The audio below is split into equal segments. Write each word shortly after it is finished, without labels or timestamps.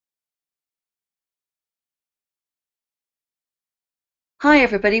Hi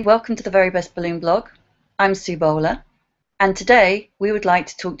everybody, welcome to the Very Best Balloon blog. I'm Sue Bowler, and today we would like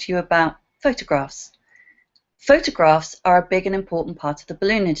to talk to you about photographs. Photographs are a big and important part of the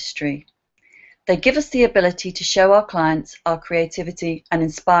balloon industry. They give us the ability to show our clients our creativity and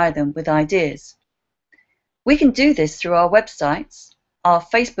inspire them with ideas. We can do this through our websites, our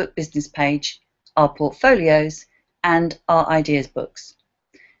Facebook business page, our portfolios, and our ideas books.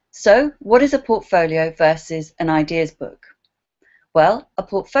 So, what is a portfolio versus an ideas book? Well, a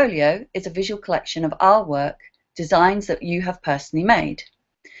portfolio is a visual collection of our work, designs that you have personally made.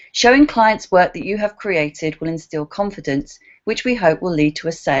 Showing clients work that you have created will instill confidence, which we hope will lead to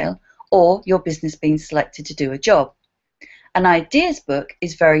a sale or your business being selected to do a job. An ideas book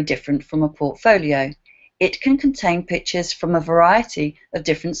is very different from a portfolio. It can contain pictures from a variety of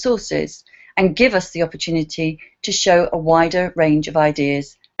different sources and give us the opportunity to show a wider range of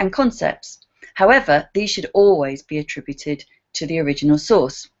ideas and concepts. However, these should always be attributed to the original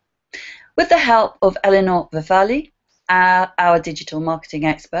source. With the help of Eleonore Verfaillie, our digital marketing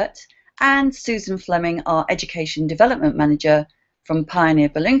expert, and Susan Fleming, our education development manager from Pioneer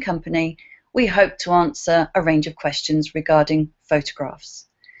Balloon Company, we hope to answer a range of questions regarding photographs.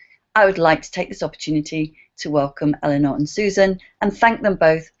 I would like to take this opportunity to welcome Eleonore and Susan and thank them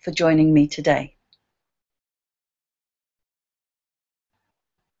both for joining me today.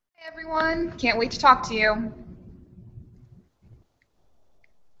 Hey everyone, can't wait to talk to you.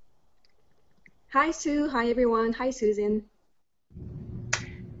 Hi Sue, hi everyone, hi Susan.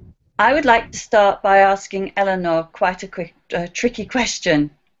 I would like to start by asking Eleonore quite a tricky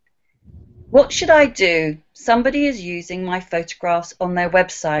question. What should I do? Somebody is using my photographs on their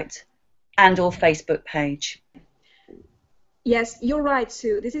website and or Facebook page. Yes, you're right,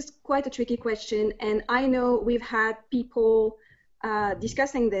 Sue. This is quite a tricky question, and I know we've had people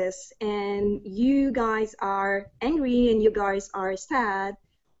discussing this, and you guys are angry and you guys are sad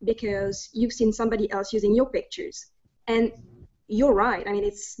because you've seen somebody else using your pictures. And you're right. I mean,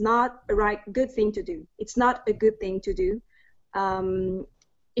 it's not a good thing to do. It's not a good thing to do.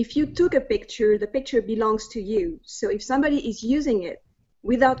 If you took a picture, the picture belongs to you. So if somebody is using it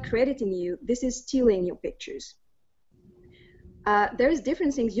without crediting you, this is stealing your pictures. There's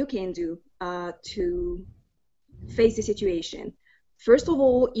different things you can do to face the situation. First of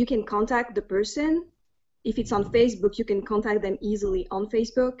all, you can contact the person. If it's on Facebook, you can contact them easily on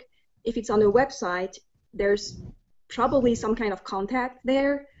Facebook. If it's on a website, there's probably some kind of contact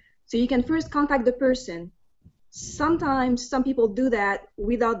there. So you can first contact the person. Sometimes some people do that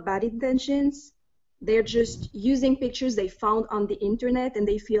without bad intentions. They're just using pictures they found on the internet and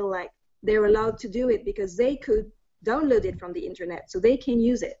they feel like they're allowed to do it because they could download it from the internet, so they can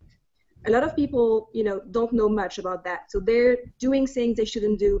use it. A lot of people, don't know much about that, so they're doing things they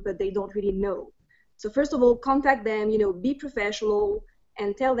shouldn't do, but they don't really know. So first of all, contact them, be professional,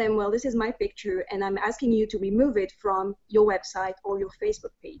 and tell them, well, this is my picture, and I'm asking you to remove it from your website or your Facebook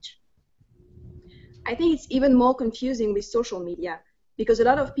page. I think it's even more confusing with social media because a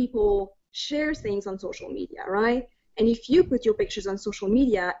lot of people share things on social media, right? And if you put your pictures on social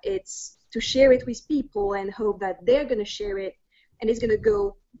media, it's to share it with people and hope that they're going to share it and it's going to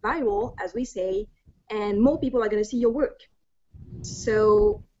go viral, as we say, and more people are going to see your work.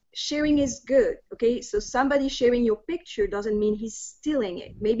 So sharing is good, okay? So somebody sharing your picture doesn't mean he's stealing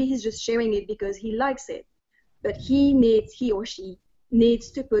it. Maybe he's just sharing it because he likes it, but he or she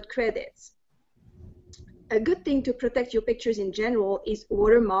needs to put credits. A good thing to protect your pictures in general is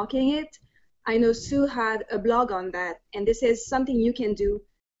watermarking it. I know Sue had a blog on that, and this is something you can do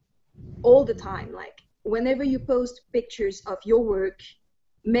all the time. Like whenever you post pictures of your work,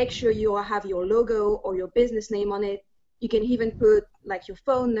 make sure you have your logo or your business name on it. You can even put like your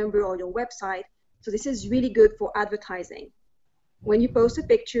phone number or your website. So this is really good for advertising. When you post a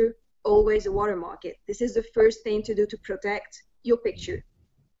picture, always watermark it. This is the first thing to do to protect your picture.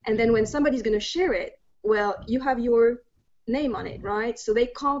 And then when somebody's going to share it, well, you have your name on it, right? So they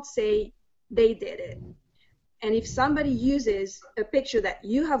can't say they did it. And if somebody uses a picture that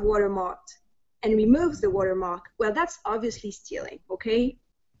you have watermarked and removes the watermark, well, that's obviously stealing, okay?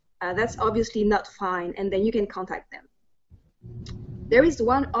 That's obviously not fine, and then you can contact them. There is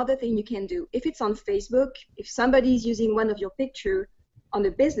one other thing you can do. If it's on Facebook, if somebody is using one of your pictures on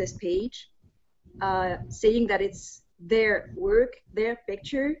a business page, saying that it's their work, their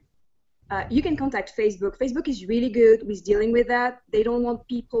picture, you can contact Facebook. Facebook is really good with dealing with that. They don't want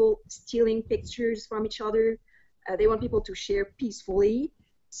people stealing pictures from each other. They want people to share peacefully.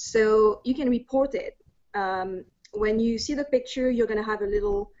 So you can report it. When you see the picture, you're going to have a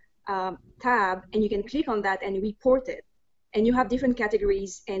little tab, and you can click on that and report it. And you have different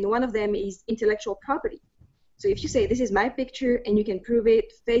categories, and one of them is intellectual property. So if you say this is my picture and you can prove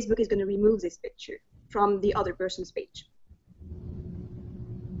it, Facebook is going to remove this picture from the other person's page.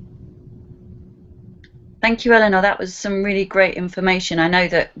 Thank you, Eleanor. That was some really great information. I know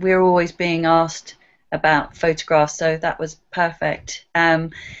that we're always being asked about photographs, so that was perfect. Now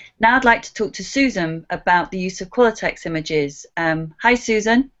I'd like to talk to Susan about the use of Qualitex images. Hi,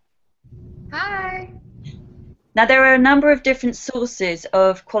 Susan. Hi. Now there are a number of different sources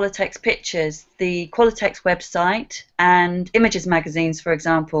of Qualitex pictures, the Qualitex website and images magazines, for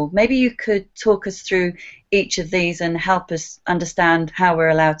example. Maybe you could talk us through each of these and help us understand how we're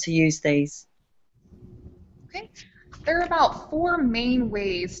allowed to use these. Okay. There are about 4 main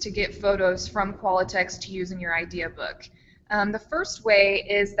ways to get photos from Qualitex to use in your idea book. The first way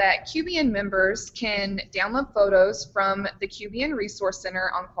is that QBN members can download photos from the QBN Resource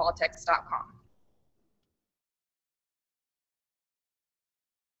Center on Qualitex.com.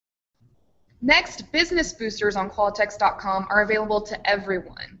 Next, business boosters on Qualitex.com are available to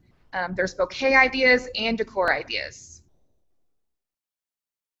everyone. There's bouquet ideas and decor ideas.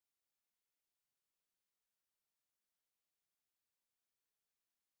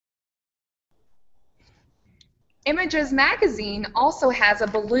 Images Magazine also has a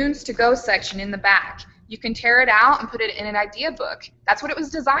Balloons to Go section in the back. You can tear it out and put it in an idea book. That's what it was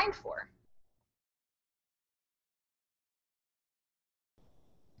designed for.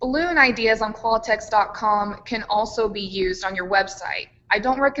 Balloon ideas on Qualitex.com can also be used on your website. I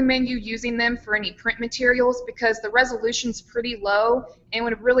don't recommend you using them for any print materials because the resolution's pretty low and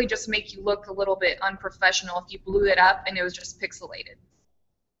would really just make you look a little bit unprofessional if you blew it up and it was just pixelated.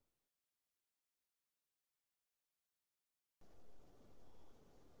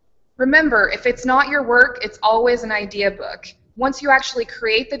 Remember, if it's not your work, it's always an idea book. Once you actually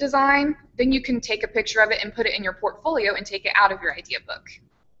create the design, then you can take a picture of it and put it in your portfolio and take it out of your idea book.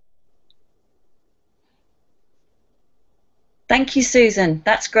 Thank you, Susan.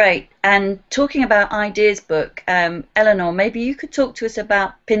 That's great. And talking about ideas book, Eleanor, maybe you could talk to us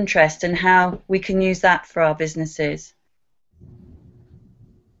about Pinterest and how we can use that for our businesses.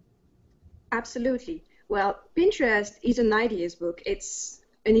 Absolutely. Well, Pinterest is an ideas book. It's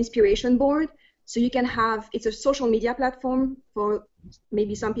an inspiration board. So you can have, it's a social media platform for,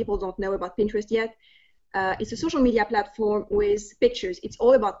 maybe some people don't know about Pinterest yet. It's a social media platform with pictures. It's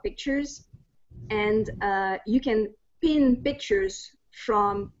all about pictures. And you can pin pictures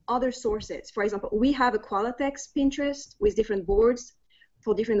from other sources. For example, we have a Qualitex Pinterest with different boards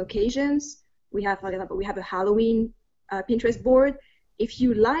for different occasions. We have, for example, we have a Halloween Pinterest board. If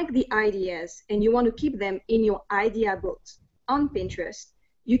you like the ideas and you want to keep them in your idea books on Pinterest,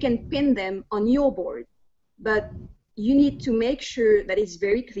 you can pin them on your board. But you need to make sure that it's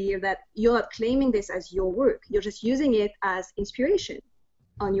very clear that you're not claiming this as your work. You're just using it as inspiration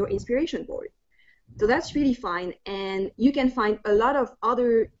on your inspiration board. So that's really fine. And you can find a lot of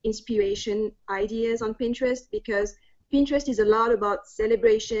other inspiration ideas on Pinterest because Pinterest is a lot about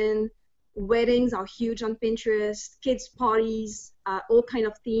celebration. Weddings are huge on Pinterest, kids' parties, all kind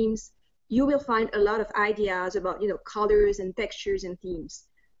of themes. You will find a lot of ideas about, colors and textures and themes.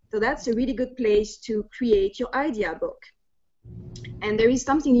 So that's a really good place to create your idea book. And there is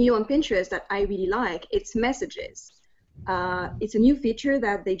something new on Pinterest that I really like. It's messages. It's a new feature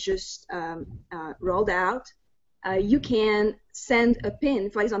that they just rolled out. You can send a pin.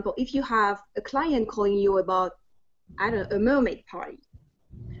 For example, if you have a client calling you about, I don't know, a mermaid party,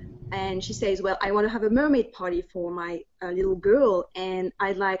 and she says, well, I want to have a mermaid party for my little girl, and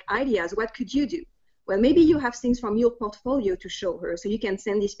I'd like ideas. What could you do? Well, maybe you have things from your portfolio to show her, so you can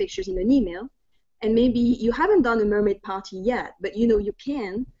send these pictures in an email. And maybe you haven't done a mermaid party yet, but you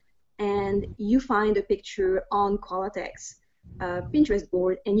can, and you find a picture on Qualitex Pinterest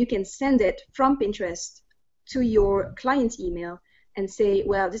board, and you can send it from Pinterest to your client's email and say,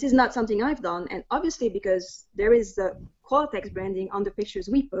 well, this is not something I've done, and obviously because there is the Qualitex branding on the pictures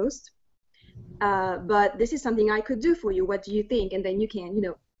we post, but this is something I could do for you. What do you think? And then you can,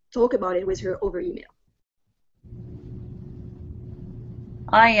 talk about it with her over email.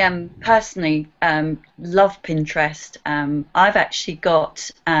 I personally love Pinterest. I've actually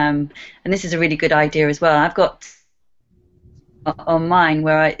got, and this is a really good idea as well, I've got on mine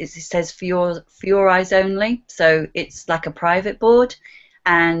where it says for your eyes only, so it's like a private board,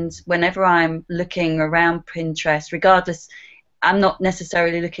 and whenever I'm looking around Pinterest, regardless, I'm not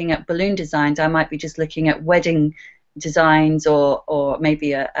necessarily looking at balloon designs, I might be just looking at wedding designs or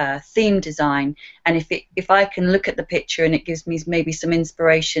maybe a theme design, and if I can look at the picture and it gives me maybe some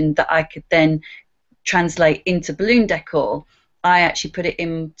inspiration that I could then translate into balloon decor, I actually put it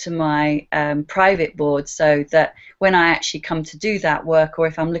into my private board so that when I actually come to do that work, or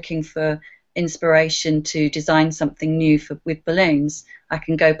if I'm looking for inspiration to design something new with balloons, I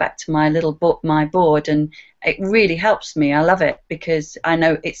can go back to my little my board, and it really helps me. I love it because I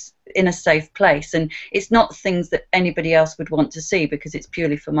know it's in a safe place, and it's not things that anybody else would want to see because it's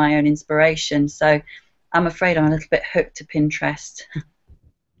purely for my own inspiration. So I'm afraid I'm a little bit hooked to Pinterest.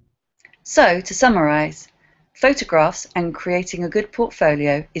 So to summarize, photographs and creating a good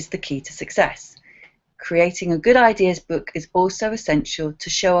portfolio is the key to success. Creating a good ideas book is also essential to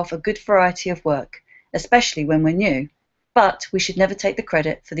show off a good variety of work, especially when we're new. But we should never take the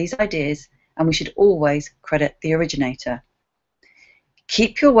credit for these ideas, and we should always credit the originator.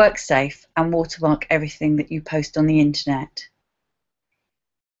 Keep your work safe and watermark everything that you post on the internet.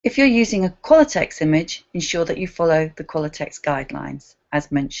 If you're using a Qualitex image, ensure that you follow the Qualitex guidelines,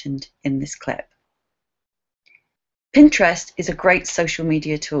 as mentioned in this clip. Pinterest is a great social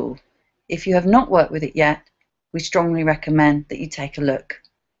media tool. If you have not worked with it yet, we strongly recommend that you take a look.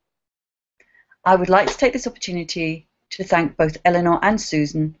 I would like to take this opportunity to thank both Eleanor and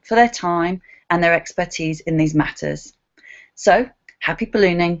Susan for their time and their expertise in these matters. So, happy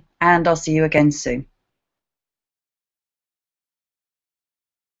ballooning, and I'll see you again soon.